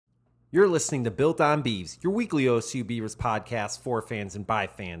You're listening to Built on Beavs, your weekly OSU Beavers podcast for fans and by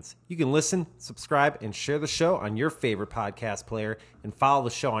fans. You can listen, subscribe, and share the show on your favorite podcast player, and follow the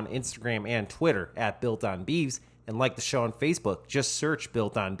show on Instagram and Twitter at Built on Beavs, and like the show on Facebook. Just search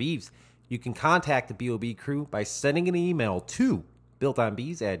Built on Beavs. You can contact the BOB crew by sending an email to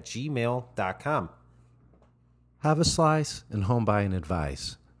builtonbeavs@gmail.com. Have a slice and home buying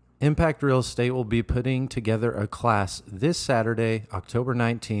advice. Impact Real Estate will be putting together a class this Saturday, October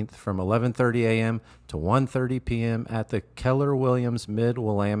 19th from 11:30 a.m. to 1:30 p.m. at the Keller Williams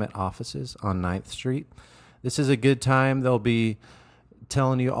Mid-Willamette offices on 9th Street. This is a good time. They'll be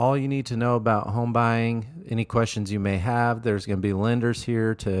telling you all you need to know about home buying, any questions you may have. There's going to be lenders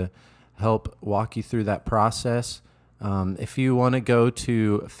here to help walk you through that process. If you want to go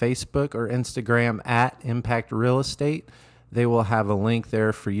to Facebook or Instagram at Impact Real Estate, they will have a link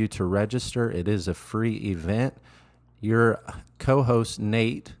there for you to register. It is a free event. Your co-host,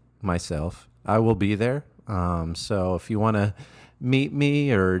 Nate, myself, I will be there. So if you want to meet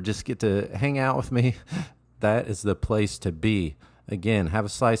me or just get to hang out with me, that is the place to be. Again, have a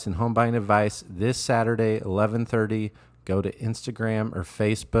slice and home buying advice this Saturday, 11:30. Go to Instagram or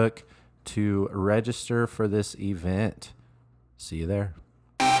Facebook to register for this event. See you there.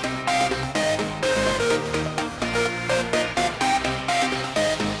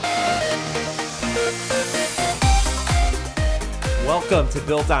 Welcome to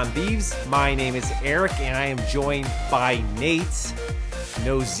Built on Beavs. My name is Eric, and I am joined by Nate.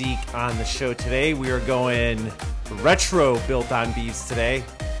 No Zeke on the show today. We are going retro Built on Beavs today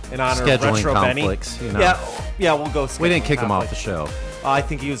in honor Scheduling of Retro conflicts, Benny. you know. Yeah, we'll go. We didn't kick him off conflicts. the show. I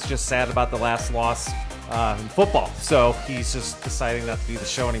think he was just sad about the last loss in football, so he's just deciding not to do the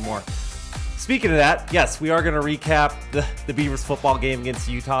show anymore. Speaking of that, yes, we are going to recap the Beavers football game against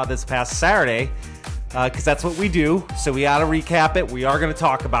Utah this past Saturday, because that's what we do. So we got to recap it. We are going to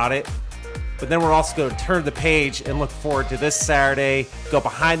talk about it. But then we're also going to turn the page and look forward to this Saturday, go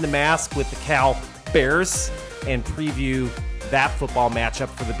behind the mask with the Cal Bears, and preview that football matchup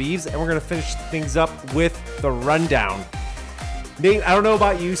for the Beavs. And we're going to finish things up with the rundown. Nate, I don't know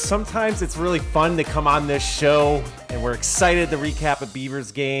about you. Sometimes it's really fun to come on this show, and we're excited to recap a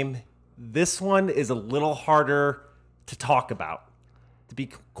Beavers game. This one is a little harder to talk about, to be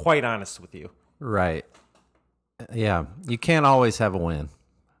quite honest with you. Right. Yeah, you can't always have a win.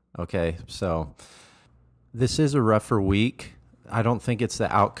 Okay, so this is a rougher week. I don't think it's the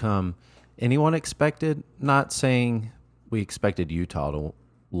outcome anyone expected. Not saying we expected Utah to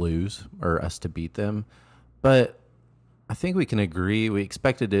lose or us to beat them, but I think we can agree we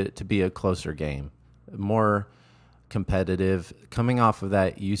expected it to be a closer game, more competitive. Coming off of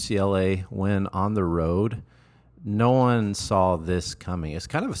that UCLA win on the road, no one saw this coming. It's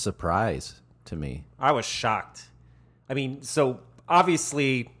kind of a surprise to me. I was shocked. I mean, so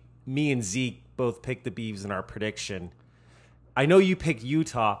obviously me and Zeke both picked the Beavs in our prediction. I know you picked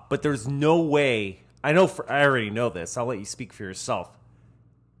Utah, but there's no way. I already know this. I'll let you speak for yourself.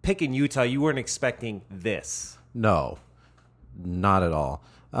 Picking Utah, you weren't expecting this. No, not at all.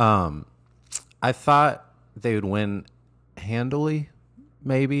 I thought they would win handily,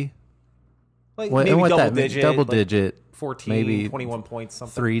 maybe. Like Well, maybe and what double that meant, digit. double like digit, 14, maybe 21 points,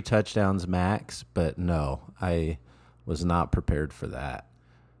 something. 3 touchdowns max, but no, I was not prepared for that.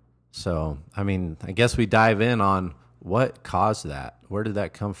 So, I mean, I guess we dive in on what caused that. Where did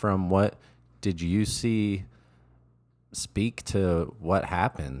that come from? What did you see speak to what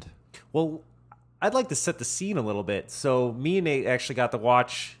happened? Well, I'd like to set the scene a little bit. So me and Nate actually got to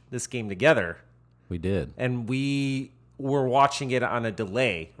watch this game together, We did. and we were watching it on a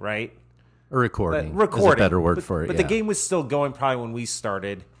delay, right? A recording. Recording. Is a better word for it, But yeah. the game was still going probably when we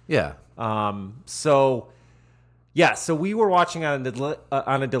started. Yeah. So we were watching on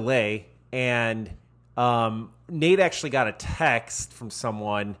a delay, and Nate actually got a text from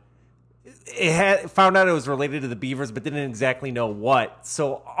someone. Found out it was related to the Beavers, but didn't exactly know what.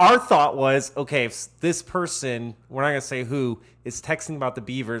 So our thought was, okay, if this person, we're not going to say who, is texting about the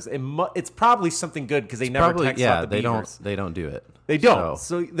Beavers, it's probably something good because they never text about the Beavers. They don't do it. They don't.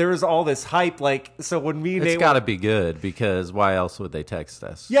 So there was all this hype. Like, so when me and It's Nate got to be good because why else would they text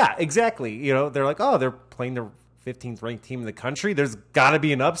us? Yeah, exactly. You know, they're like, oh, they're playing the 15th ranked team in the country. There's got to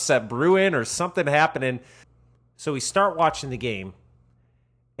be an upset brewing or something happening. So we start watching the game,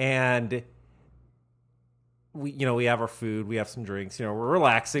 and we have our food, we have some drinks. You know, we're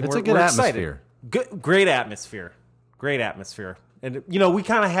relaxing. It's we're, a good we're atmosphere. Excited. Great atmosphere. Great atmosphere. And we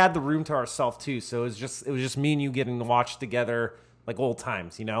kind of had the room to ourselves too. So it was just me and you getting to watch together like old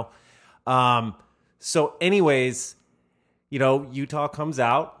times. So anyways, Utah comes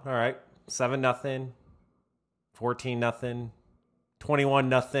out. All right, 7-0, 14-0,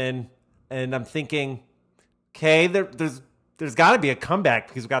 21-0. and I'm thinking, okay, there's got to be a comeback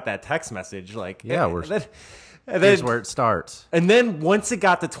because we got that text message. Like, Yeah, here's where it starts. And then once it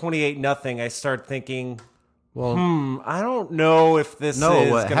got to 28-0, I started thinking, Well, I don't know if this is no, going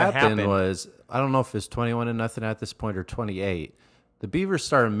what to happened happen. was, I don't know if it's 21-0 at this point or 28. The Beavers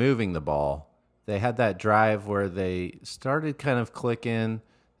started moving the ball. They had that drive where they started kind of clicking.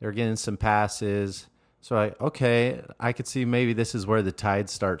 They were getting some passes. So I could see maybe this is where the tide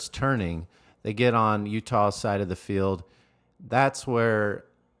starts turning. They get on Utah's side of the field. That's where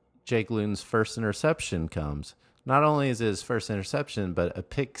Jake Luton's first interception comes. Not only is it his first interception, but a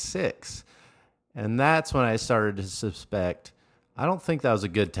pick six. And that's when I started to suspect, I don't think that was a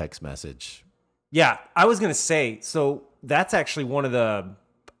good text message. Yeah, I was going to say, so that's actually one of the...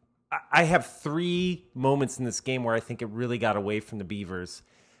 I have 3 moments in this game where I think it really got away from the Beavers.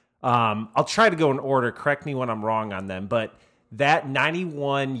 I'll try to go in order. Correct me when I'm wrong on them. But that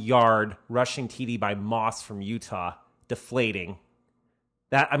 91-yard rushing TD by Moss from Utah, deflating.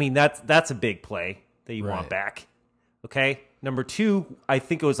 That's a big play that you want back. Okay? Number 2, I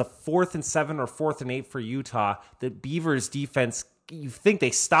think it was a 4th and 7 or 4th and 8 for Utah. The Beavers defense, you think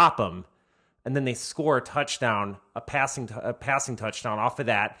they stop them, and then they score a touchdown, a passing touchdown off of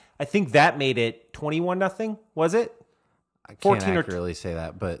that. I think that made it 21-0, was it? I can't accurately say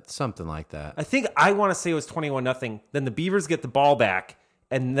that, but something like that. I want to say it was 21-0. Then the Beavers get the ball back,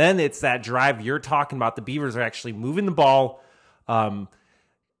 and then it's that drive you're talking about. The Beavers are actually moving the ball. Luton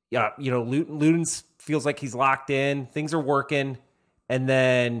feels like he's locked in. Things are working. And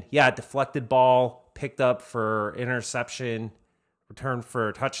then, deflected ball, picked up for interception, returned for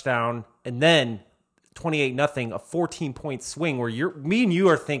a touchdown. And then 28-0, a 14-point swing where me and you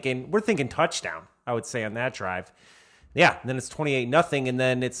are thinking, we're thinking touchdown, I would say, on that drive. Yeah, and then it's 28-0, and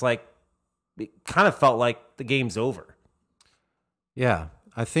then it's like, it kind of felt like the game's over. Yeah,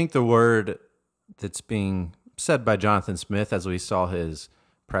 I think the word that's being said by Jonathan Smith, as we saw his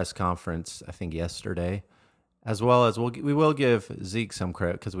press conference, I think yesterday, as well as we will give Zeke some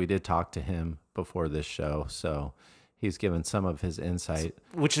credit because we did talk to him before this show, so he's given some of his insight.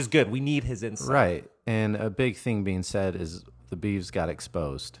 Which is good. We need his insight. Right, and a big thing being said is the Beavs got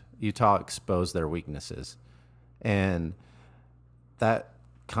exposed. Utah exposed their weaknesses. And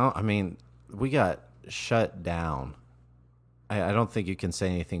we got shut down. I don't think you can say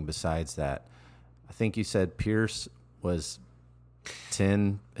anything besides that. I think you said Pierce was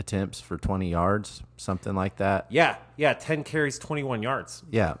 10 attempts for 20 yards, something like that. Yeah, 10 carries, 21 yards.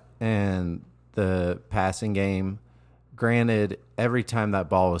 Yeah, and the passing game, granted, every time that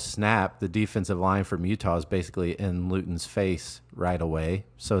ball was snapped, the defensive line from Utah is basically in Luton's face right away.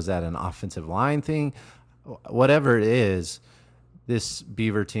 So is that an offensive line thing? Whatever it is, this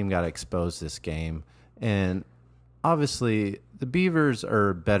Beaver team got exposed this game. And obviously, the Beavers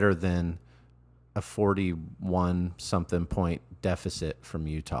are better than a 41-something point deficit from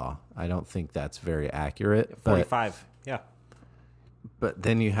Utah. I don't think that's very accurate. 45, yeah. But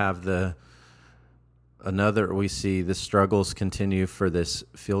then you have we see the struggles continue for this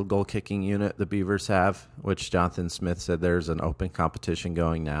field goal kicking unit the Beavers have, which Jonathan Smith said there's an open competition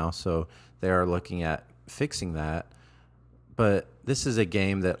going now. So they are looking at fixing that. But this is a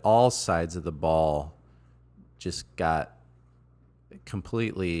game that all sides of the ball just got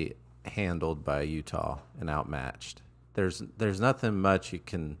completely handled by Utah and outmatched. There's nothing much you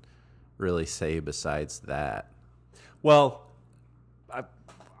can really say besides that. Well,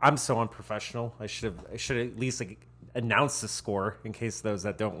 I'm so unprofessional. I should at least announce the score in case those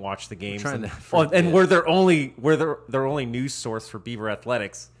that don't watch the games. And we're their only news source for Beaver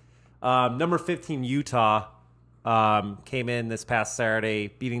athletics. Number 15 Utah came in this past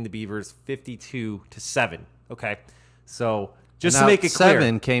Saturday, beating the Beavers 52-7. Okay, so just to make it clear,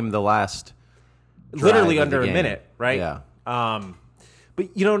 7 came the last, literally under a minute, right? Yeah.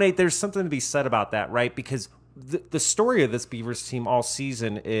 But Nate, there's something to be said about that, right? Because the story of this Beavers team all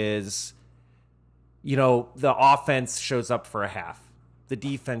season is, the offense shows up for a half, the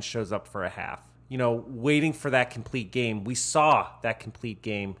defense shows up for a half. Waiting for that complete game. We saw that complete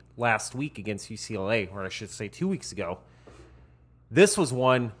game last week against UCLA, or I should say 2 weeks ago. This was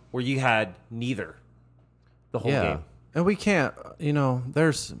one where you had neither the whole game. And we can't,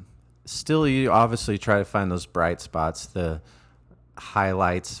 there's still, you obviously try to find those bright spots, the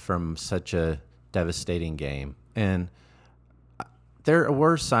highlights from such a devastating game. And there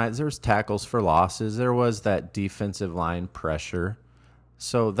were signs, there was tackles for losses. There was that defensive line pressure.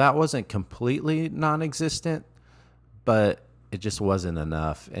 So that wasn't completely non-existent, but it just wasn't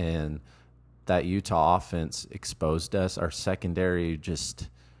enough. And that Utah offense exposed us. Our secondary just,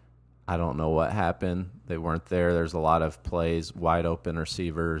 I don't know what happened. They weren't there. There's a lot of plays, wide open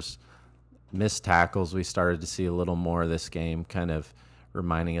receivers, missed tackles. We started to see a little more of this game, kind of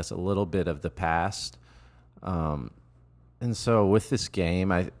reminding us a little bit of the past. And so with this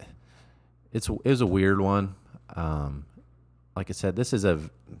game, it was a weird one. Like I said,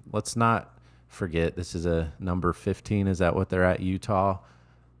 let's not forget, this is a number 15. Is that what they're at, Utah?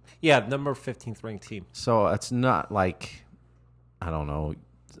 Yeah, number 15th ranked team. So it's not like, I don't know,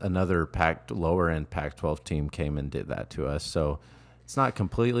 another lower end Pac-12 team came and did that to us. So it's not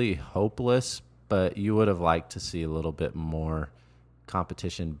completely hopeless, but you would have liked to see a little bit more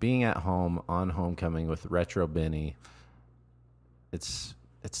competition. Being at home on homecoming with Retro Benny, it's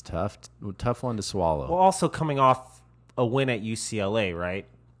tough one to swallow. Well, also coming off a win at UCLA, right?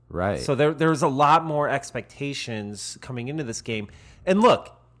 Right. So there's a lot more expectations coming into this game. And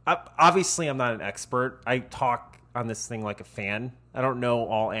look, obviously I'm not an expert. I talk on this thing like a fan. I don't know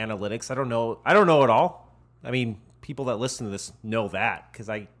all analytics. I don't know it all. I mean, people that listen to this know that because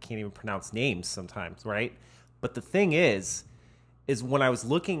I can't even pronounce names sometimes, right? But the thing is when I was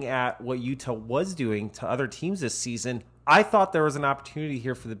looking at what Utah was doing to other teams this season, I thought there was an opportunity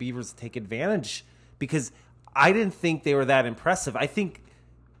here for the Beavers to take advantage because I didn't think they were that impressive. I think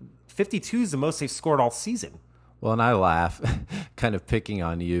 52 is the most they've scored all season. Well, and I laugh, kind of picking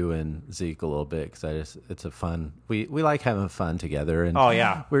on you and Zeke a little bit because it's a fun. We like having fun together. And oh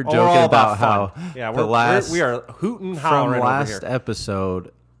yeah, we're joking about how we are hooting hollering from last over here.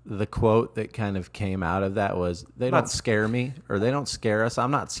 Episode. The quote that kind of came out of that was, "They don't scare me, or they don't scare us.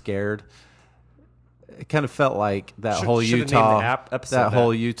 I'm not scared." It kind of felt like whole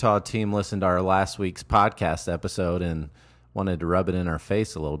Utah team listened to our last week's podcast episode and wanted to rub it in our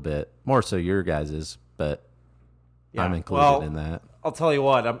face a little bit. More so your guys's, but yeah, I'm included in that. I'll tell you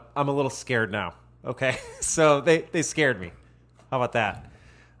what, I'm a little scared now. Okay, so they scared me. How about that?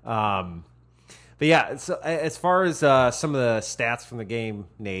 But yeah, so as far as some of the stats from the game,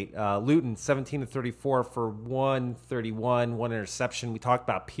 Nate, Luton 17-34 for 131, one interception. We talked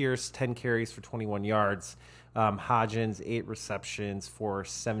about Pierce, 10 carries for 21 yards. Hodgins, 8 receptions for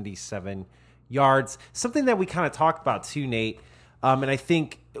 77 yards. Something that we kind of talked about too, Nate. And I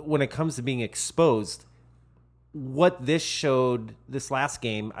think when it comes to being exposed, what this showed this last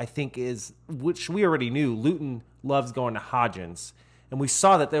game, I think, is, which we already knew, Luton loves going to Hodgins. And we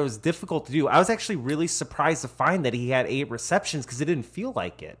saw that was difficult to do. I was actually really surprised to find that he had 8 receptions because it didn't feel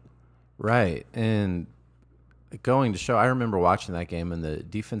like it. Right. And going to show, I remember watching that game, and the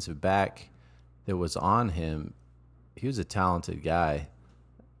defensive back that was on him, he was a talented guy.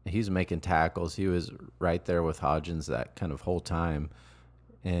 He was making tackles. He was right there with Hodgins that kind of whole time.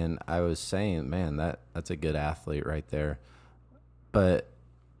 And I was saying, man, that's a good athlete right there. But,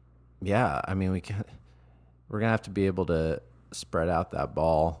 yeah, I mean, we're going to have to be able to spread out that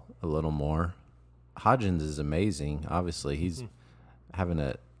ball a little more. Hodgins is amazing. Obviously, he's having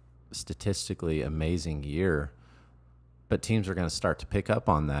a statistically amazing year. But teams are going to start to pick up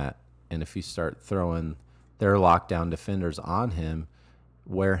on that. And if you start throwing their lockdown defenders on him,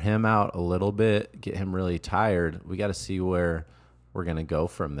 wear him out a little bit, get him really tired, we got to see where we're going to go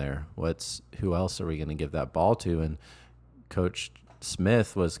from there. Who else are we going to give that ball to? And Coach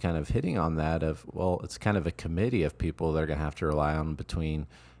Smith was kind of hitting on that of, well, it's kind of a committee of people they're going to have to rely on between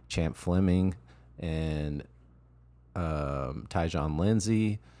Champ Fleming and Tyjon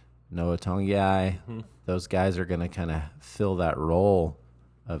Lindsey, Noah Tongai. Those guys are going to kind of fill that role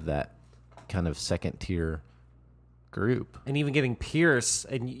of that kind of second-tier group. And even getting Pierce,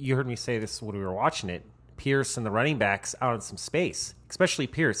 and you heard me say this when we were watching it, Pierce and the running backs out in some space, especially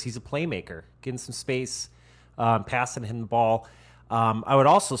Pierce. He's a playmaker, getting some space, passing him the ball. I would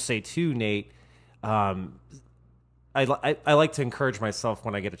also say, too, Nate, I like to encourage myself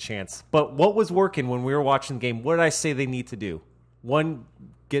when I get a chance. But what was working when we were watching the game? What did I say they need to do? 1,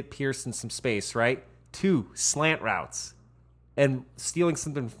 get Pierce in some space, right? 2, slant routes. And stealing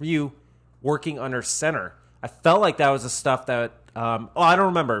something from you, working under center. I felt like that was the stuff that I don't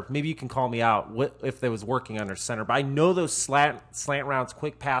remember. Maybe you can call me out if they was working under center. But I know those slant routes,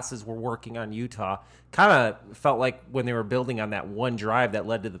 quick passes were working on Utah. Kind of felt like when they were building on that one drive that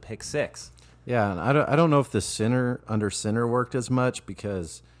led to the pick 6. Yeah, and I don't know if the center under center worked as much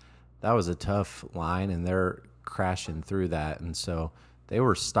because that was a tough line, and they're crashing through that. And so they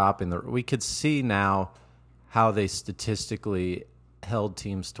were stopping. We could see now how they statistically held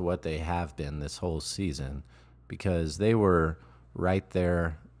teams to what they have been this whole season because they were right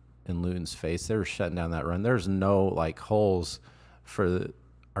there in Luton's face. They were shutting down that run. There's no holes for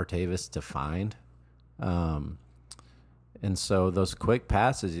Artavis to find. And so those quick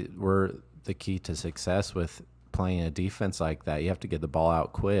passes were the key to success with playing a defense like that. You have to get the ball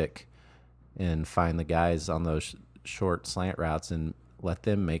out quick and find the guys on those short slant routes. And let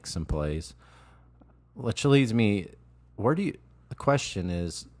them make some plays. Which leads me, the question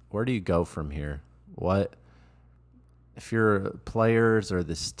is, where do you go from here? What, if you're players or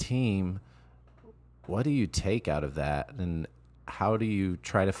this team, what do you take out of that? And how do you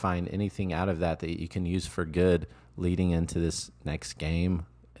try to find anything out of that you can use for good leading into this next game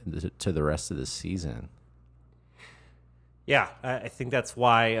to the rest of the season? Yeah, I think that's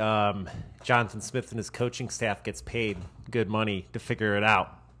why Jonathan Smith and his coaching staff gets paid good money to figure it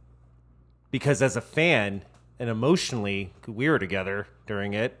out. Because as a fan and emotionally, we were together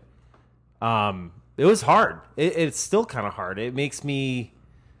during it. It was hard. It's still kind of hard. It makes me,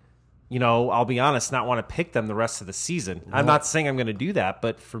 I'll be honest, not want to pick them the rest of the season. I'm not saying I'm going to do that,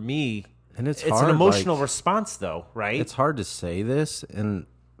 but for me, and it's hard, an emotional response, though, right? It's hard to say this, and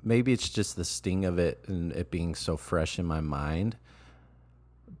maybe it's just the sting of it and it being so fresh in my mind.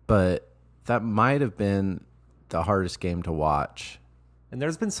 But that might have been the hardest game to watch. And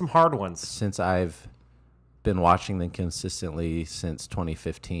there's been some hard ones. Since I've been watching them consistently since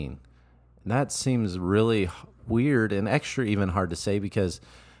 2015. And that seems really weird and extra even hard to say because,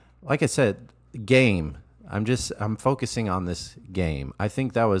 like I said, game. I'm focusing on this game. I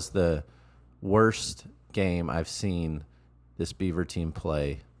think that was the worst game I've seen this Beaver team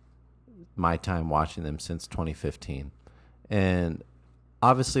play my time watching them since 2015. And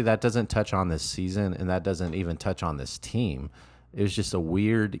obviously that doesn't touch on this season and that doesn't even touch on this team. It was just a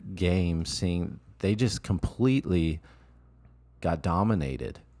weird game seeing they just completely got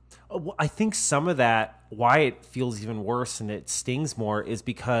dominated. I think some of that, why it feels even worse and it stings more, is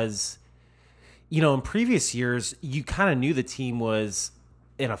because, in previous years, you kind of knew the team was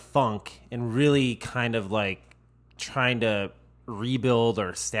in a funk and really kind of like trying to rebuild or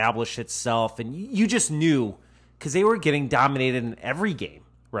establish itself. And you just knew because they were getting dominated in every game,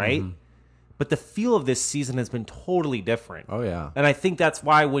 right? Mm-hmm. But the feel of this season has been totally different. Oh, yeah. And I think that's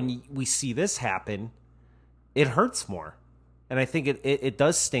why when we see this happen, it hurts more. And I think it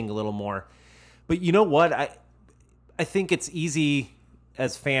does sting a little more. But you know what? I think it's easy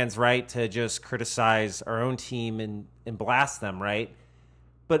as fans, right, to just criticize our own team and blast them, right?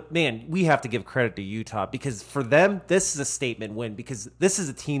 But, man, we have to give credit to Utah because for them, this is a statement win because this is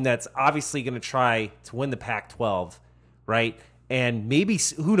a team that's obviously going to try to win the Pac-12, right? And maybe,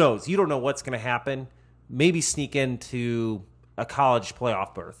 who knows? You don't know what's going to happen. Maybe sneak into a college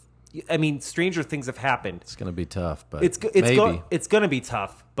playoff berth. I mean, stranger things have happened. It's going to be tough, but it's going to be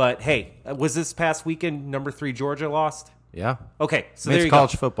tough. But, hey, was this past weekend number 3 Georgia lost? Yeah. Okay, so there you go. It's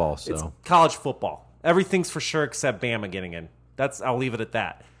college football. So. It's college football. Everything's for sure except Bama getting in. I'll leave it at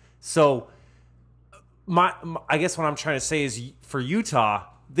that. So, I guess what I'm trying to say is for Utah,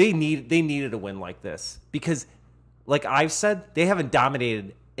 they needed a win like this because, like I've said, they haven't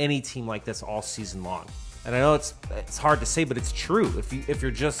dominated any team like this all season long. And I know it's hard to say, but it's true if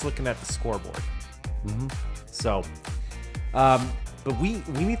you're just looking at the scoreboard. Mm-hmm. So, but we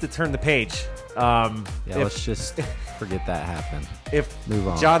need to turn the page. Let's just forget that happened. Move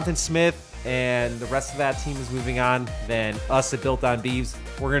on. Jonathan Smith and the rest of that team is moving on, then us at Built on Beavs,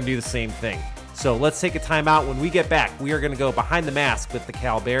 we're going to do the same thing. So let's take a timeout. When we get back, we are going to go behind the mask with the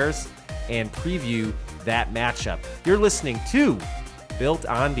Cal Bears and preview that matchup. You're listening to Built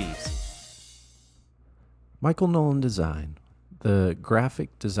on Beavs. Michael Nolan Design, the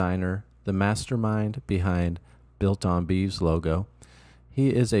graphic designer, the mastermind behind Built on Beavs logo. He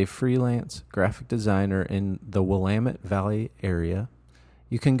is a freelance graphic designer in the Willamette Valley area.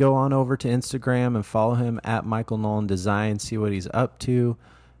 You can go on over to Instagram and follow him at Michael Nolan Design, see what he's up to.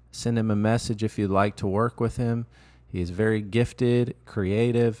 Send him a message if you'd like to work with him. He is very gifted,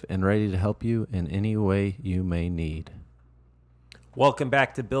 creative, and ready to help you in any way you may need. Welcome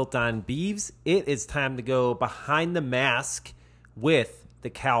back to Built on Beavs. It is time to go behind the mask with the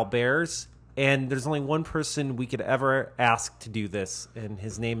Cal Bears. And there's only one person we could ever ask to do this, and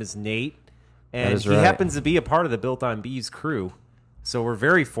his name is Nate. And he happens to be a part of the Built on Beavs crew. So we're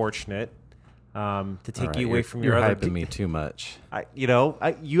very fortunate to take you away from your other. You're hyping me too much. You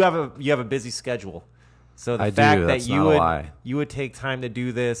have a busy schedule. So the fact that you would take time to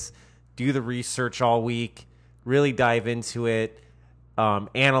do this, do the research all week, really dive into it,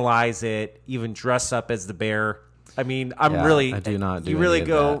 analyze it, even dress up as the bear. I mean, I do not do you really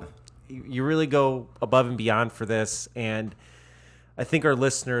go that. You really go above and beyond for this, and I think our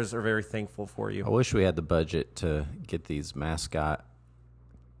listeners are very thankful for you. I wish we had the budget to get these mascot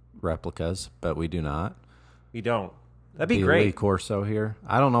replicas, but we do not. We don't. That'd be great. Lee Corso here.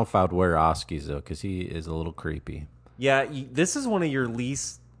 I don't know if I would wear Oski's, though, because he is a little creepy. Yeah, this is one of your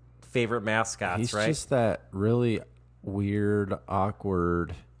least favorite mascots, right? He's just that really weird,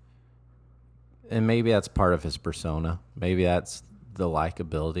 awkward, and maybe that's part of his persona. Maybe that's the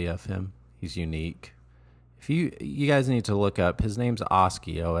likability of him. He's unique. If you guys need to look up, his name's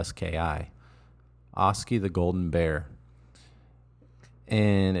Oski, Oski. Oski the Golden Bear.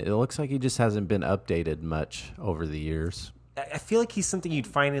 And it looks like he just hasn't been updated much over the years. I feel like he's something you'd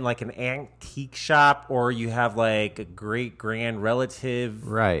find in like an antique shop, or you have like a great grand relative,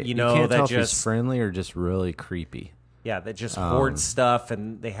 Right. You know, can't that tell just if he's friendly or just really creepy. yeah, that just hoards stuff,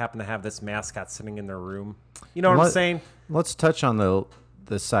 and they happen to have this mascot sitting in their room. You know what I'm saying? Let's touch on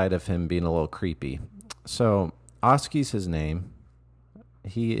the side of him being a little creepy. So Oski's his name.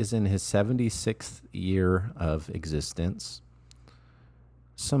 He is in his 76th year of existence.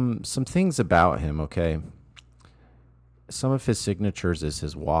 Some things about him, okay? Some of his signatures is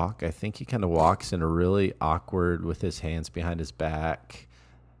his walk. I think he kind of walks in a really awkward, with his hands behind his back,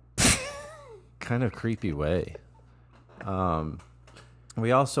 kind of creepy way.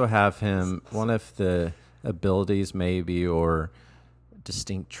 We also have him, one of the abilities maybe or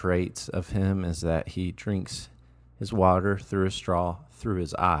distinct traits of him is that he drinks his water through a straw through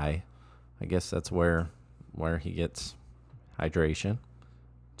his eye. I guess that's where he gets hydration.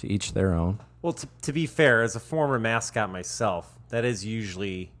 To each their own. Well, to be fair, as a former mascot myself, that is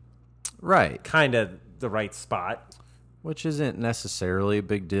usually right, kind of the right spot. Which isn't necessarily a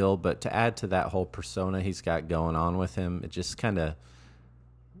big deal, but to add to that whole persona he's got going on with him, it just kind of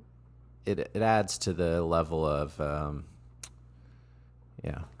it adds to the level of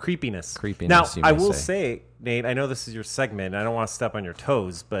creepiness. Now, I will say, Nate, I know this is your segment. I don't want to step on your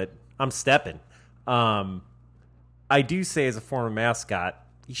toes, but I'm stepping. I do say, as a former mascot,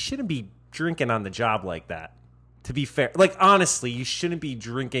 you shouldn't be drinking on the job like that. To be fair, like honestly, you shouldn't be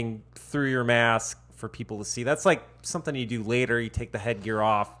drinking through your mask for people to see. That's like something you do later. You take the headgear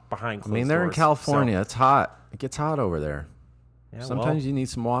off behind closed doors. They're in California. It's hot. It gets hot over there. Yeah, Sometimes you need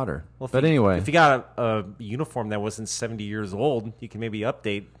some water. Well, anyway, if you got a uniform that wasn't 70 years old, you can maybe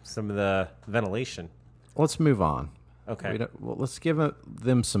update some of the ventilation. Let's move on. Okay. Let's give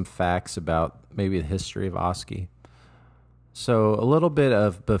them some facts about maybe the history of Oski. So a little bit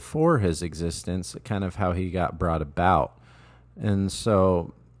of before his existence, kind of how he got brought about. And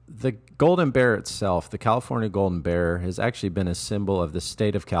so the golden bear itself, the California golden bear, has actually been a symbol of the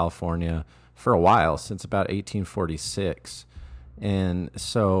state of California for a while, since about 1846. And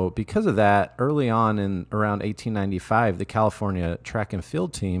so because of that, early on in around 1895, the California track and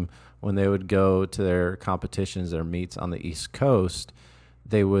field team, when they would go to their competitions, their meets on the East Coast,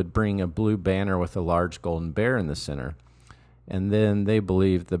 they would bring a blue banner with a large golden bear in the center. And then they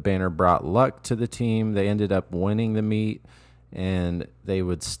believed the banner brought luck to the team. They ended up winning the meet, and they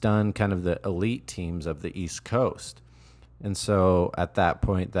would stun kind of the elite teams of the East Coast. And so at that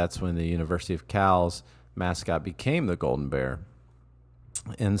point, that's when the University of Cal's mascot became the Golden Bear.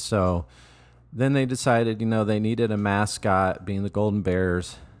 And so then they decided, they needed a mascot, being the Golden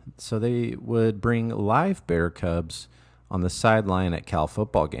Bears. So they would bring live bear cubs on the sideline at Cal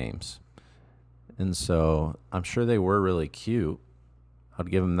football games. And so I'm sure they were really cute. I'd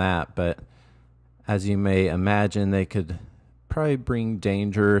give them that. But as you may imagine, they could probably bring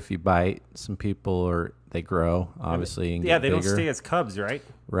danger if you bite some people, or they grow, obviously, and get they bigger. don't stay as cubs, right?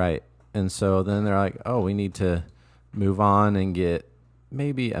 Right. And so then they're like, oh, we need to move on and get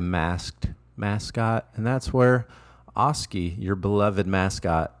maybe a masked mascot. And that's where Oski, your beloved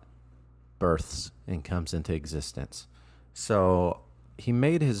mascot, births and comes into existence. So he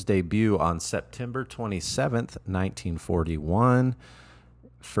made his debut on September 27th, 1941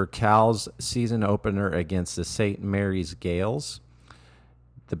 for Cal's season opener against the St. Mary's Gales.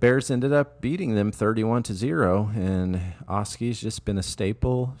 The Bears ended up beating them 31-0, and Oski's just been a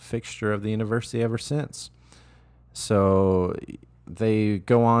staple fixture of the university ever since. So they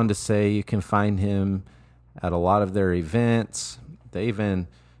go on to say you can find him at a lot of their events. They even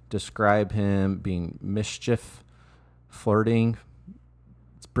describe him being mischief, flirting,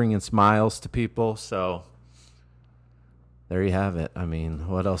 bringing smiles to people. So there you have it. I mean,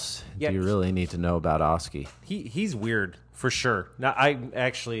 what else do you really need to know about Oski? He's weird for sure. Now I'm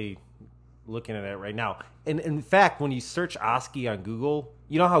actually looking at it right now, and in fact, when you search Oski on Google,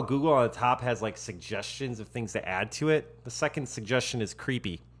 you know how Google on the top has like suggestions of things to add to it. The second suggestion is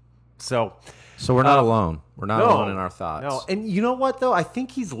creepy. So we're not alone. We're not alone in our thoughts. No, and you know what though? I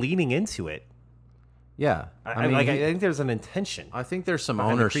think he's leaning into it. Yeah, I think there's an intention. I think there's some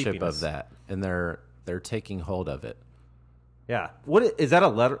ownership of that, and they're taking hold of it. Yeah. What is that? A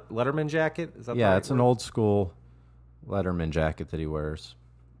Letterman jacket? Is that yeah? It's an old school Letterman jacket that he wears.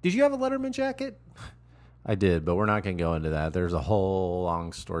 Did you have a Letterman jacket? I did, but we're not going to go into that. There's a whole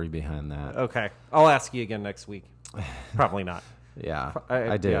long story behind that. Okay, I'll ask you again next week. Probably not. Yeah,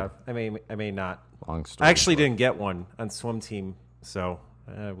 I did. Yeah, I may not. Long story. I actually didn't get one on swim team So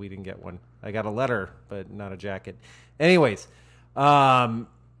we didn't get one. I got a letter, but not a jacket. Anyways,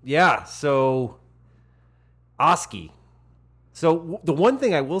 yeah, so Oski. So the one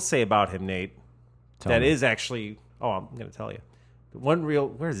thing I will say about him, Nate, is actually, I'm going to tell you. The one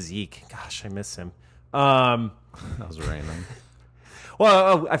where's Zeke? Gosh, I miss him. That was random.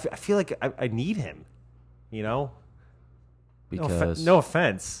 Well, I feel like I need him, Because no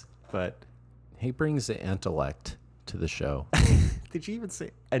offense, but he brings the intellect to the show. Did you even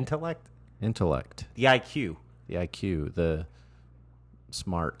say intellect? Intellect. The IQ. The IQ, the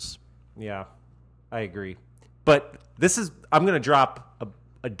smarts. Yeah, I agree. But I'm going to drop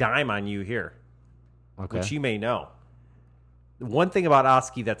a dime on you here, which you may know. The one thing about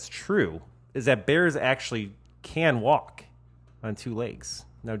Oski that's true is that bears actually can walk on two legs.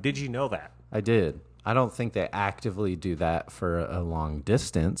 Now, did you know that? I did. I don't think they actively do that for a long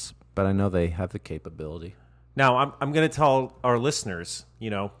distance, but I know they have the capability. Now, I'm going to tell our listeners,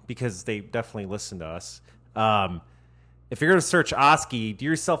 because they definitely listen to us. If you're going to search Oski, do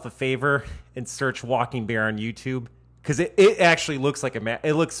yourself a favor and search walking bear on YouTube, because it actually looks like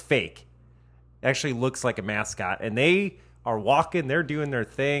it looks fake. It actually looks like a mascot, and they are walking. They're doing their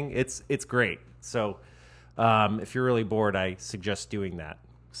thing. It's great. So if you're really bored, I suggest doing that.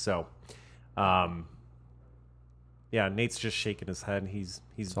 So, yeah, Nate's just shaking his head.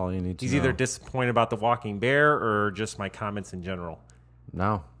 That's all you need to know. He's either disappointed about the walking bear or just my comments in general.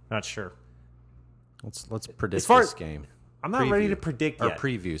 No, not sure. Let's predict this game. I'm not ready to predict yet. Or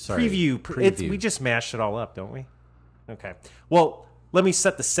preview, sorry. Preview. We just mashed it all up, don't we? Okay. Well, let me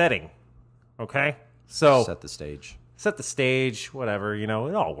set the setting. Okay? So set the stage. Set the stage, whatever, it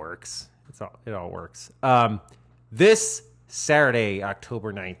all works. It all works. This Saturday,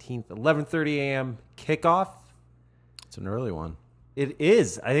 October 19th, 11:30 a.m. kickoff. It's an early one. It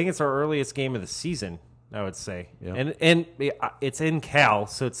is. I think it's our earliest game of the season, I would say. Yep. And it's in Cal,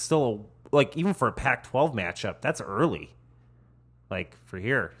 so it's still even for a Pac-12 matchup, that's early. For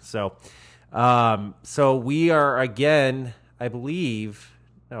here. So we are again, I believe.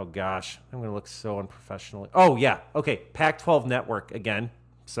 Oh gosh, I'm going to look so unprofessional. Oh yeah. Okay. Pac-12 network again.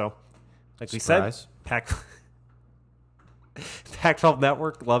 So we said, Pac-12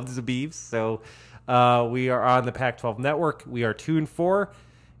 network loves the Beavs. So we are on the Pac-12 network. We are 2-4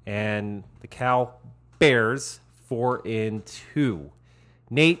 and the Cal Bears 4-2.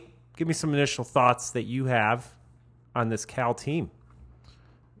 Nate, give me some initial thoughts that you have on this Cal team.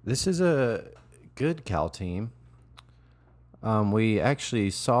 This is a good Cal team. We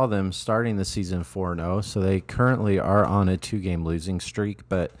actually saw them starting the season 4-0, so they currently are on a 2-game losing streak,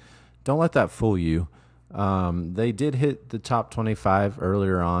 but don't let that fool you. They did hit the top 25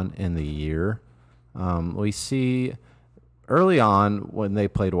 earlier on in the year. We see early on when they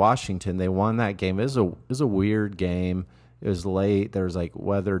played Washington, they won that game. It was a weird game. It was late. There was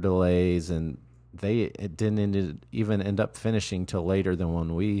weather delays, and it didn't even end up finishing till later than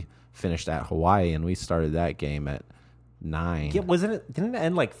when we finished at Hawaii, and we started that game at 9. Yeah, didn't it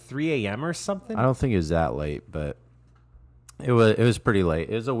end 3 a.m. or something? I don't think it was that late, but it was pretty late.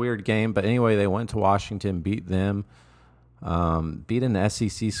 It was a weird game, but anyway, they went to Washington, beat them, beat an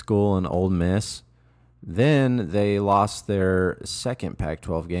SEC school in Ole Miss. Then they lost their second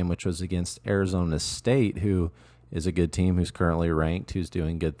Pac-12 game, which was against Arizona State, who is a good team, who's currently ranked, who's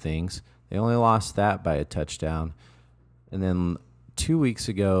doing good things. They only lost that by a touchdown. And then 2 weeks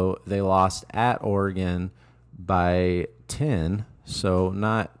ago, they lost at Oregon by 10, so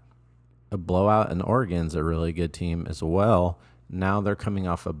not a blowout, and Oregon's a really good team as well. Now they're coming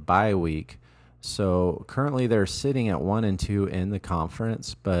off a bye week. So currently they're sitting at 1-2 in the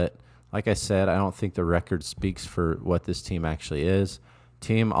conference, but like I said, I don't think the record speaks for what this team actually is.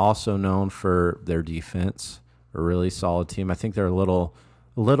 Team also known for their defense, a really solid team. I think they're a little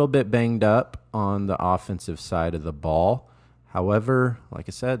bit banged up on the offensive side of the ball. However, like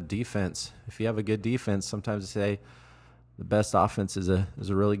I said, defense. If you have a good defense, sometimes they say the best offense is a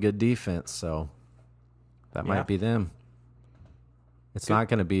really good defense. So that might be them. It's not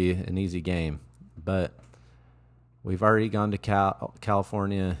going to be an easy game, but we've already gone to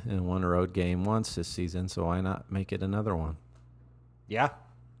California and won a road game once this season, so why not make it another one? Yeah.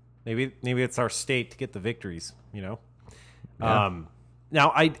 Maybe it's our state to get the victories, Yeah.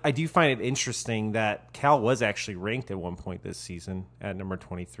 Now, I do find it interesting that Cal was actually ranked at one point this season at number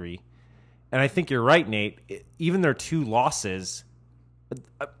 23. And I think you're right, Nate. Even their 2 losses,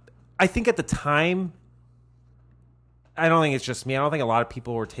 I think at the time, I don't think it's just me. I don't think a lot of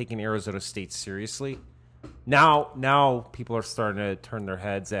people were taking Arizona State seriously. Now people are starting to turn their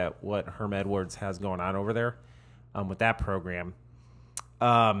heads at what Herm Edwards has going on over there with that program.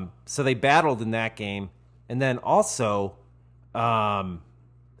 So they battled in that game. And then also,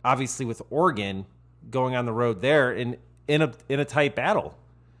 obviously with Oregon going on the road there in a tight battle,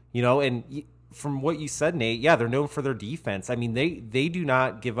 and from what you said, Nate, yeah, they're known for their defense. I mean, they do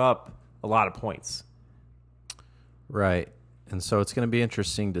not give up a lot of points. Right. And so it's going to be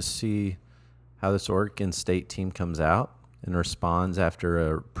interesting to see how this Oregon State team comes out and responds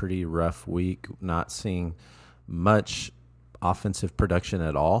after a pretty rough week, not seeing much offensive production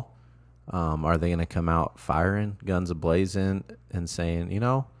at all. Are they going to come out firing, guns a-blazing, and saying,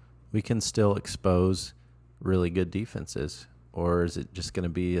 we can still expose really good defenses? Or is it just going to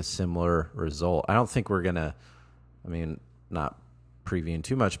be a similar result? I don't think we're going to, not previewing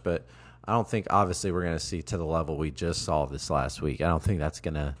too much, but I don't think obviously we're going to see to the level we just saw this last week. I don't think that's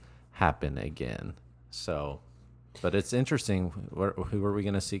going to happen again. So, but it's interesting. Who are we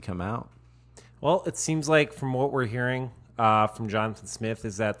going to see come out? Well, it seems like from what we're hearing from Jonathan Smith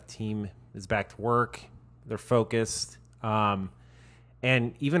is that the team is back to work. They're focused.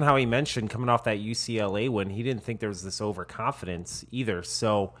 And even how he mentioned coming off that UCLA win, he didn't think there was this overconfidence either.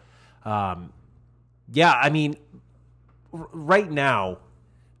 So, right now,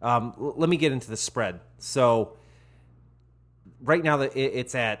 let me get into the spread. So right now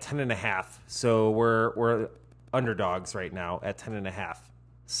it's at 10.5. So we're underdogs right now at 10.5.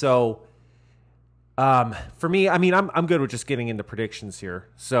 So for me, I'm good with just getting into predictions here.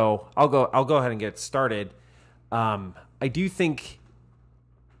 So I'll go ahead and get started. I do think,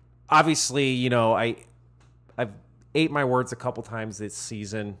 obviously, I've ate my words a couple times this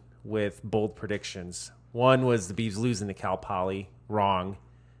season with bold predictions. One was the Beavs losing to Cal Poly. Wrong.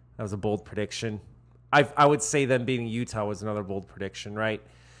 That was a bold prediction. I would say them beating Utah was another bold prediction, right?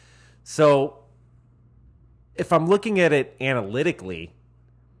 So if I'm looking at it analytically,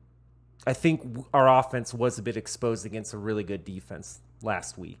 I think our offense was a bit exposed against a really good defense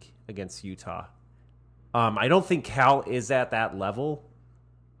last week against Utah. I don't think Cal is at that level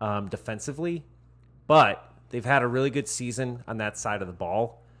defensively, but they've had a really good season on that side of the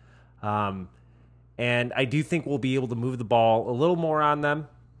ball. And I do think we'll be able to move the ball a little more on them,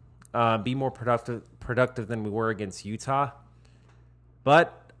 be more productive than we were against Utah.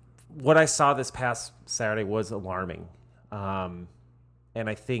 But what I saw this past Saturday was alarming. And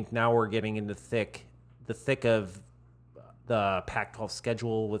I think now we're getting into the thick of the Pac-12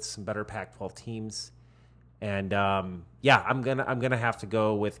 schedule with some better Pac-12 teams. And I'm gonna have to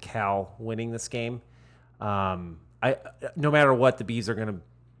go with Cal winning this game. No matter what, the Bees are gonna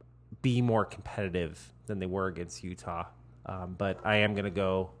be more competitive than they were against Utah. But I am gonna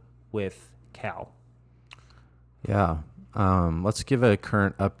go with Cal. Yeah. Let's give a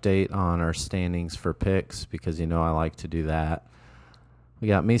current update on our standings for picks because I like to do that. We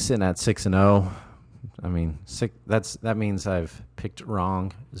got me sitting at 6-0. That means I've picked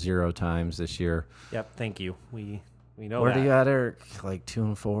wrong 0 times this year. Yep, thank you. We know Where that. do you at, Eric? Like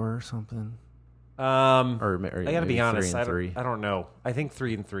 2-4 or something? Or I got to be honest. I don't know. I think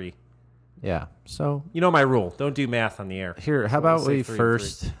 3-3. Yeah. So my rule. Don't do math on the air. Here, how about we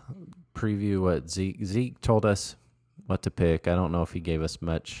first preview what Zeke told us what to pick. I don't know if he gave us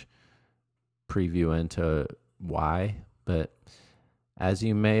much preview into why, but as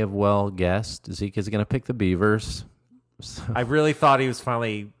you may have well guessed, Zeke is going to pick the Beavers. So, I really thought he was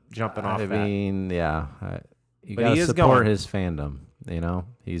finally jumping off that. You got to support his fandom.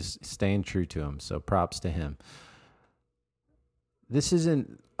 He's staying true to him, so props to him. This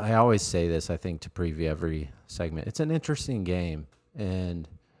isn't, I always say this, I think, to preview every segment. It's an interesting game, and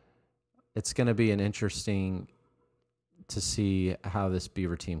it's going to be an interesting to see how this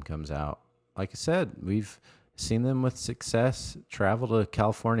Beaver team comes out. Like I said, we've seen them with success travel to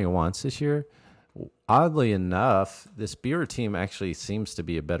California once this year. Oddly enough, this Beaver team actually seems to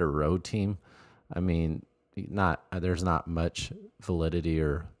be a better road team. There's not much validity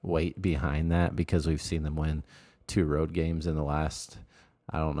or weight behind that because we've seen them win 2 road games in the last,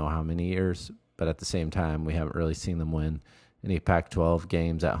 I don't know how many years, but at the same time, we haven't really seen them win any Pac-12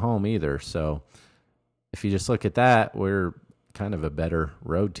 games at home either. So if you just look at that, we're kind of a better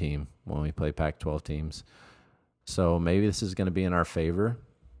road team when we play Pac-12 teams. So maybe this is going to be in our favor.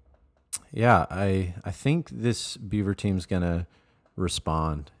 Yeah, I think this Beaver team's going to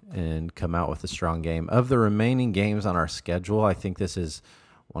respond and come out with a strong game. Of the remaining games on our schedule, I think this is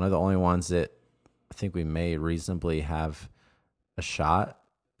one of the only ones that I think we may reasonably have a shot.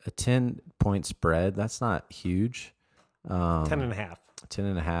 A 10-point spread, that's not huge. 10.5.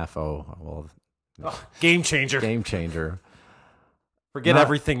 10.5. Oh, well. Oh, game changer. Game changer. Forget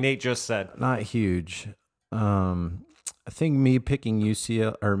everything Nate just said. Not huge. I think me picking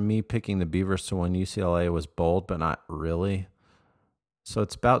the Beavers to win UCLA was bold, but not really. So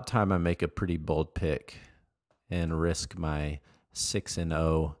it's about time I make a pretty bold pick and risk my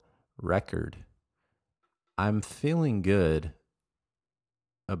 6-0 record. I'm feeling good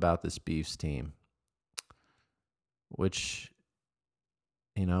about this Beavs team, which,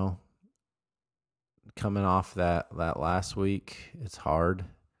 coming off that last week, it's hard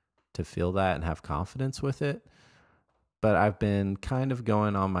to feel that and have confidence with it. But I've been kind of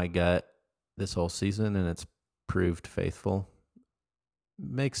going on my gut this whole season, and it's proved faithful,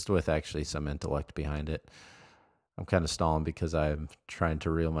 mixed with actually some intellect behind it. I'm kind of stalling because I'm trying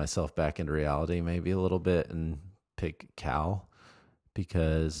to reel myself back into reality maybe a little bit and pick Cal,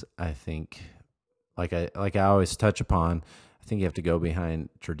 because I think, like I always touch upon, I think you have to go behind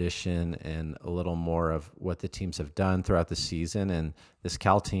tradition and a little more of what the teams have done throughout the season. And this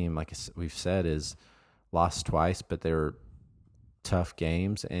Cal team, like we've said, is lost twice, but they were tough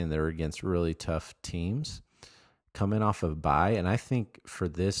games and they're against really tough teams coming off of bye. And I think for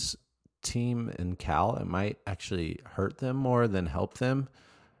this team in Cal, it might actually hurt them more than help them.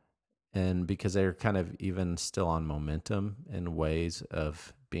 And because they're kind of even still on momentum in ways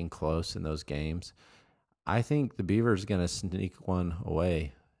of being close in those games, I think the Beavers going to sneak one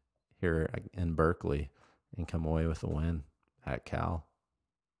away here in Berkeley and come away with a win at Cal.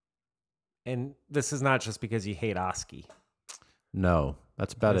 And this is not just because you hate Oski. No,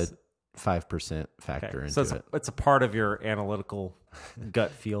 that's about a 5% factor into it. It's a part of your analytical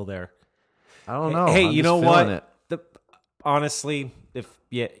gut feel there. I don't know. Hey, you know what? Honestly, if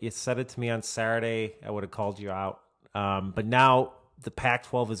you said it to me on Saturday, I would have called you out. But now the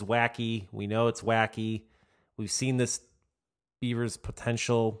Pac-12 is wacky. We know it's wacky. We've seen this Beavers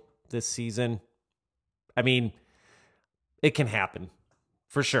potential this season. I mean, it can happen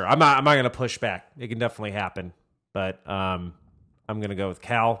for sure. I'm not going to push back. It can definitely happen. But I'm going to go with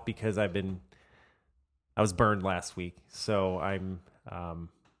Cal because I was burned last week, so I'm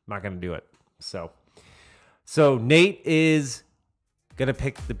not going to do it. So Nate is going to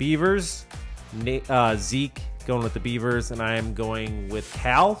pick the Beavers. Zeke going with the Beavers, and I am going with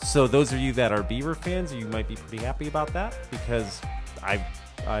Cal. So those of you that are Beaver fans, you might be pretty happy about that because I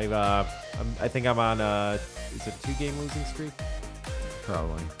think I'm on is it a 2-game losing streak?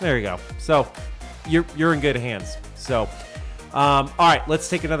 Probably. There you go. So you're in good hands. So all right, let's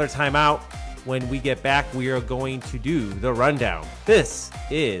take another time out. When we get back, we are going to do the rundown. This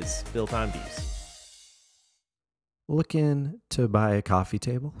is Built on Beavs. Looking to buy a coffee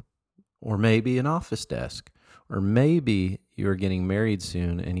table, or maybe an office desk, or maybe you're getting married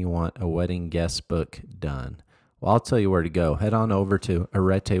soon and you want a wedding guest book done. Well, I'll tell you where to go. Head on over to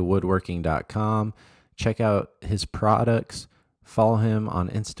aretewoodworking.com. Check out his products. Follow him on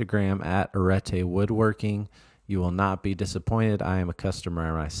Instagram at Arete Woodworking. You will not be disappointed. I am a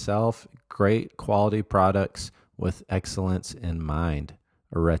customer myself. Great quality products with excellence in mind.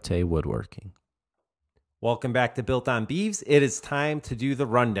 Arete Woodworking. Welcome back to Built on Beavs. It is time to do the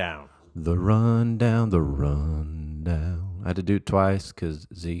rundown. The rundown. I had to do it twice because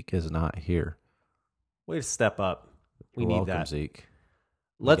Zeke is not here. Way to step up. We need welcome, that. Zeke.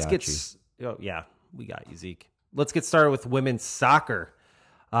 Let's get we got you, Zeke. Let's get started with women's soccer.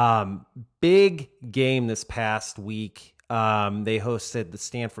 Big game this past week. They hosted the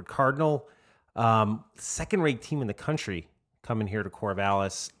Stanford Cardinal, second-rate team in the country, coming here to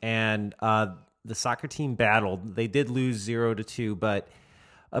Corvallis, and the soccer team battled. They did lose 0-2, but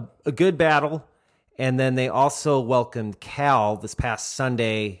a good battle. And then they also welcomed Cal this past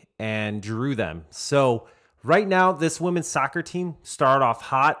Sunday and drew them. So right now, this women's soccer team started off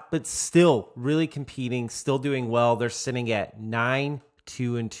hot, but still really competing, still doing well. They're sitting at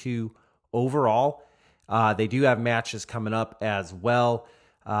 9-2-2 overall. They do have matches coming up as well.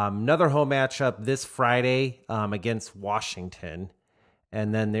 Another home matchup this Friday against Washington.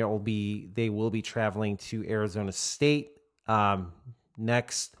 And then they will be traveling to Arizona State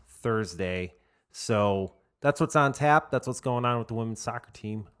next Thursday. So that's what's on tap. That's what's going on with the women's soccer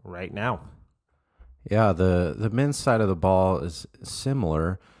team right now. Yeah, the men's side of the ball is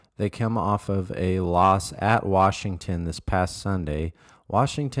similar. They come off of a loss at Washington this past Sunday.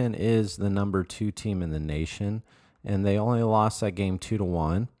 Washington is the number 2 team in the nation, and they only lost that game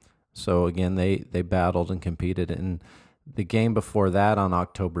 2-1. So again, they battled and competed. And the game before that on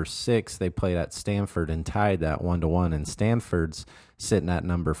October 6th, they played at Stanford and tied that 1-1, and Stanford's sitting at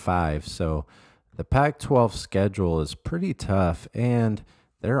number 5. So the Pac-12 schedule is pretty tough, and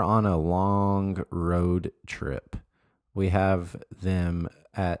they're on a long road trip. We have them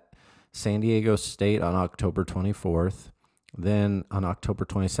at San Diego State on October 24th. Then on October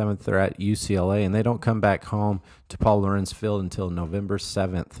 27th, they're at UCLA, and they don't come back home to Paul Lawrence Field until November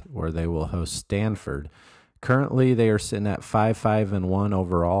 7th, where they will host Stanford. Currently, they are sitting at 5-5-1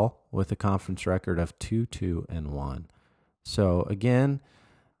 overall with a conference record of 2-2-1. So again,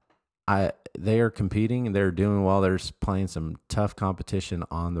 they are competing. They're doing well. They're playing some tough competition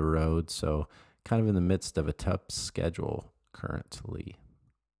on the road. So kind of in the midst of a tough schedule currently.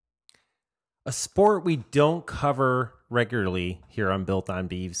 A sport we don't cover regularly here on Built on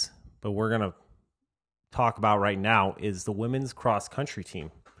Beavs, but we're going to talk about right now is the women's cross country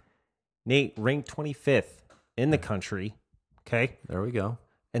team. Nate, ranked 25th in the country. Okay. There we go.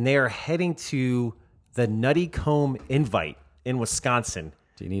 And they are heading to the Nutty Comb Invite in Wisconsin.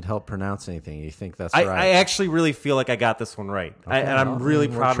 Do you need help pronounce anything? You think that's right? I actually really feel like I got this one right. Okay, and I'm really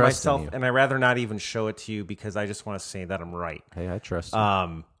proud of myself. you. And I'd rather not even show it to you because I just want to say that I'm right. Hey, I trust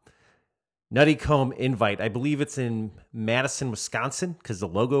you. Nutty Comb Invite. I believe it's in Madison, Wisconsin, because the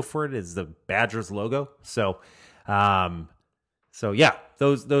logo for it is the Badgers logo. So yeah,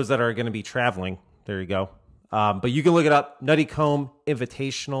 those that are going to be traveling, there you go. But you can look it up. Nutty Comb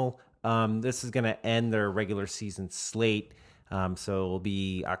Invitational. This is going to end their regular season slate. So it'll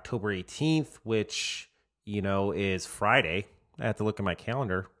be October 18th, which, is Friday. I have to look at my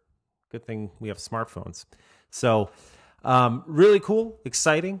calendar. Good thing we have smartphones. So really cool,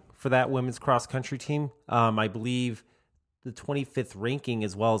 exciting for that women's cross country team. I believe the 25th ranking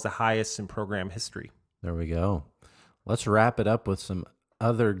as well as the highest in program history. There we go. Let's wrap it up with some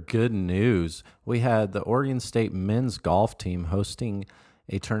other good news. We had the Oregon State men's golf team hosting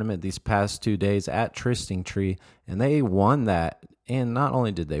a tournament these past 2 days at Trysting Tree, and they won that. And not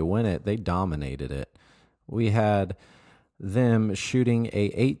only did they win it, they dominated it. We had them shooting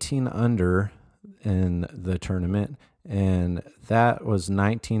a 18 under in the tournament, and that was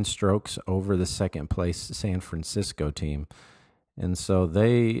 19 strokes over the second place San Francisco team. And so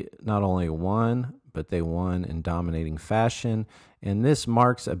they not only won, but they won in dominating fashion. And this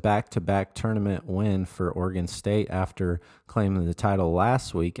marks a back-to-back tournament win for Oregon State after claiming the title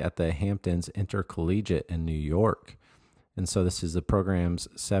last week at the Hamptons Intercollegiate in New York. And so this is the program's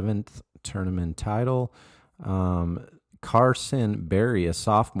 7th tournament title. Carson Berry, a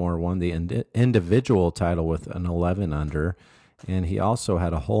sophomore, won the individual title with an 11 under, and he also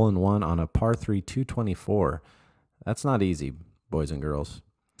had a hole-in-one on a par 3 224. That's not easy, boys and girls.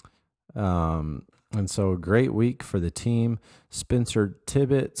 And so a great week for the team. Spencer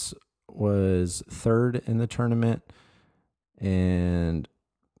Tibbetts was third in the tournament, and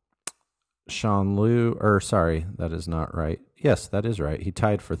that is not right. Yes, that is right. He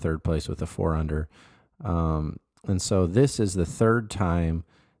tied for third place with a 4 under. And so this is the third time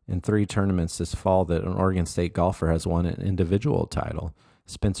in 3 tournaments this fall that an Oregon State golfer has won an individual title.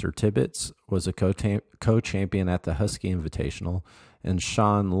 Spencer Tibbetts was a co-champion at the Husky Invitational, and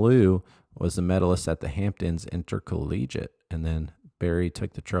Sean Liu was the medalist at the Hamptons Intercollegiate. And then Barry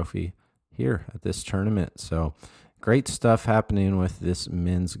took the trophy here at this tournament. So great stuff happening with this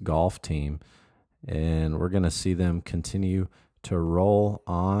men's golf team. And we're going to see them continue to roll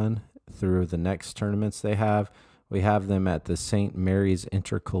on through the next tournaments they have. We have them at the St. Mary's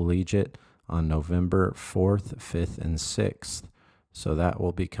Intercollegiate on November 4th, 5th, and 6th. So that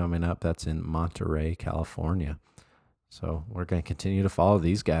will be coming up. That's in Monterey, California. So we're going to continue to follow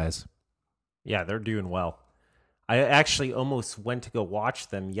these guys. Yeah, they're doing well. I actually almost went to go watch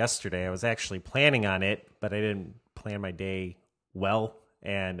them yesterday. I was actually planning on it, but I didn't plan my day well.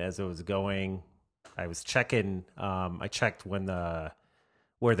 And as I was going, I was checking. I checked where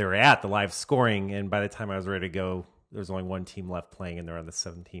they were at, the live scoring, and by the time I was ready to go, there was only one team left playing, and they're on the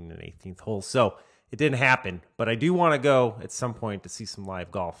 17th and 18th hole. So it didn't happen, but I do want to go at some point to see some live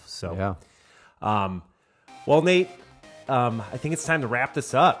golf. So, yeah. Well, Nate, I think it's time to wrap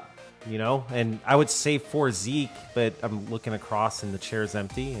this up. And I would say for Zeke, but I'm looking across and the chair's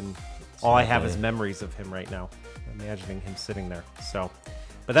empty, and all I have is memories of him right now, imagining him sitting there. So,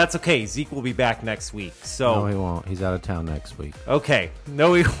 but that's okay. Zeke will be back next week. So no, he won't. He's out of town next week. Okay.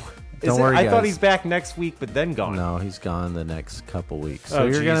 No, he won't. Don't worry, I guys. thought he's back next week, but then gone. No, he's gone the next couple weeks. So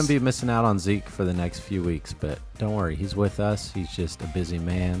you're going to be missing out on Zeke for the next few weeks, but don't worry. He's with us. He's just a busy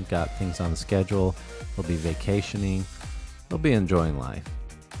man, got things on the schedule. He'll be vacationing. He'll be enjoying life.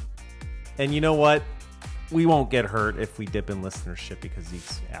 And you know what? We won't get hurt if we dip in listenership because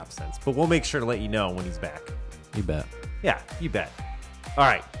Zeke's absence, but we'll make sure to let you know when he's back. You bet. Yeah, you bet. All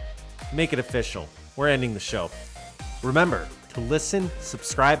right. Make it official. We're ending the show. Remember to listen,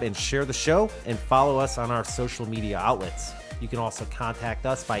 subscribe, and share the show, and follow us on our social media outlets. You can also contact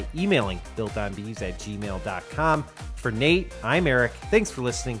us by emailing builtonbeavs@gmail.com. For Nate, I'm Eric. Thanks for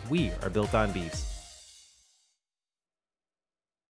listening. We are Built on Beavs.